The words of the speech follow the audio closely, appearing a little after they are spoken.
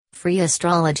Free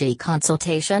astrology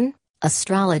consultation.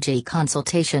 Astrology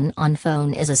consultation on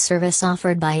phone is a service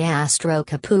offered by Astro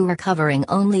Kapoor covering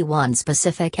only one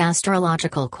specific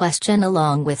astrological question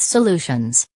along with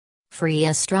solutions. Free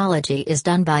astrology is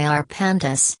done by our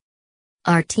Pantas.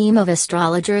 Our team of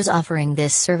astrologers offering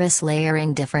this service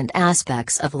layering different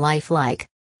aspects of life like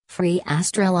free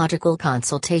astrological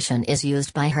consultation is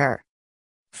used by her.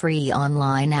 Free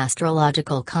online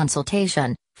astrological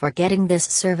consultation. For getting this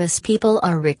service, people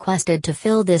are requested to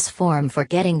fill this form for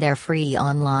getting their free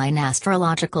online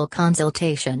astrological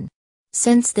consultation.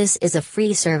 Since this is a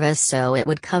free service, so it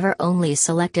would cover only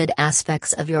selected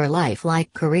aspects of your life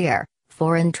like career,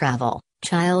 foreign travel,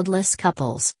 childless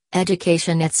couples,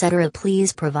 education, etc.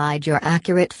 Please provide your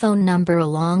accurate phone number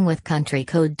along with country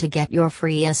code to get your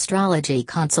free astrology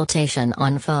consultation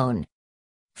on phone.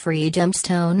 Free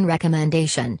gemstone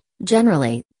recommendation.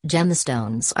 Generally,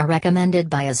 gemstones are recommended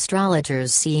by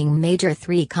astrologers seeing major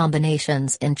 3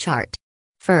 combinations in chart.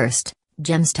 First,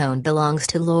 gemstone belongs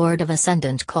to Lord of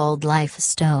Ascendant called Life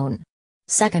Stone.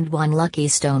 Second one, lucky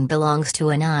stone, belongs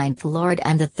to a 9th Lord,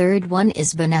 and the third one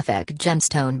is benefic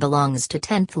gemstone, belongs to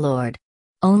 10th Lord.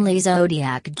 Only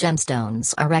zodiac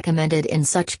gemstones are recommended in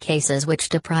such cases which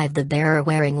deprive the bearer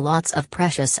wearing lots of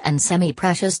precious and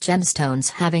semi-precious gemstones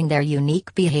having their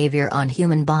unique behavior on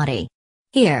human body.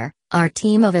 Here, our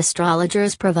team of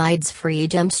astrologers provides free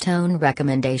gemstone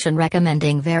recommendation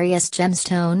recommending various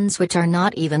gemstones which are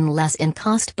not even less in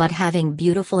cost but having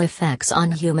beautiful effects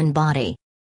on human body.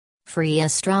 Free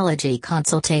astrology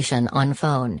consultation on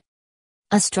phone.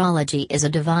 Astrology is a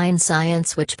divine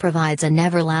science which provides an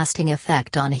everlasting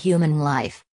effect on human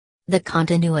life. The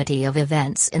continuity of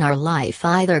events in our life,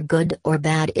 either good or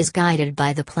bad, is guided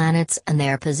by the planets and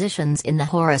their positions in the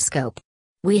horoscope.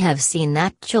 We have seen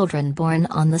that children born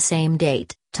on the same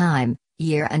date, time,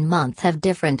 year and month have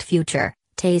different future,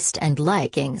 taste and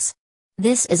likings.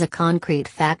 This is a concrete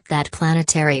fact that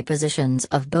planetary positions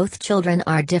of both children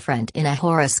are different in a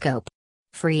horoscope.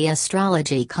 Free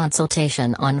astrology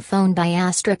consultation on phone by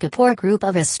Astro Kapoor group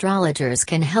of astrologers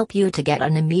can help you to get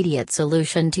an immediate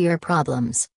solution to your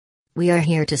problems. We are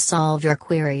here to solve your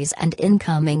queries and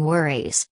incoming worries.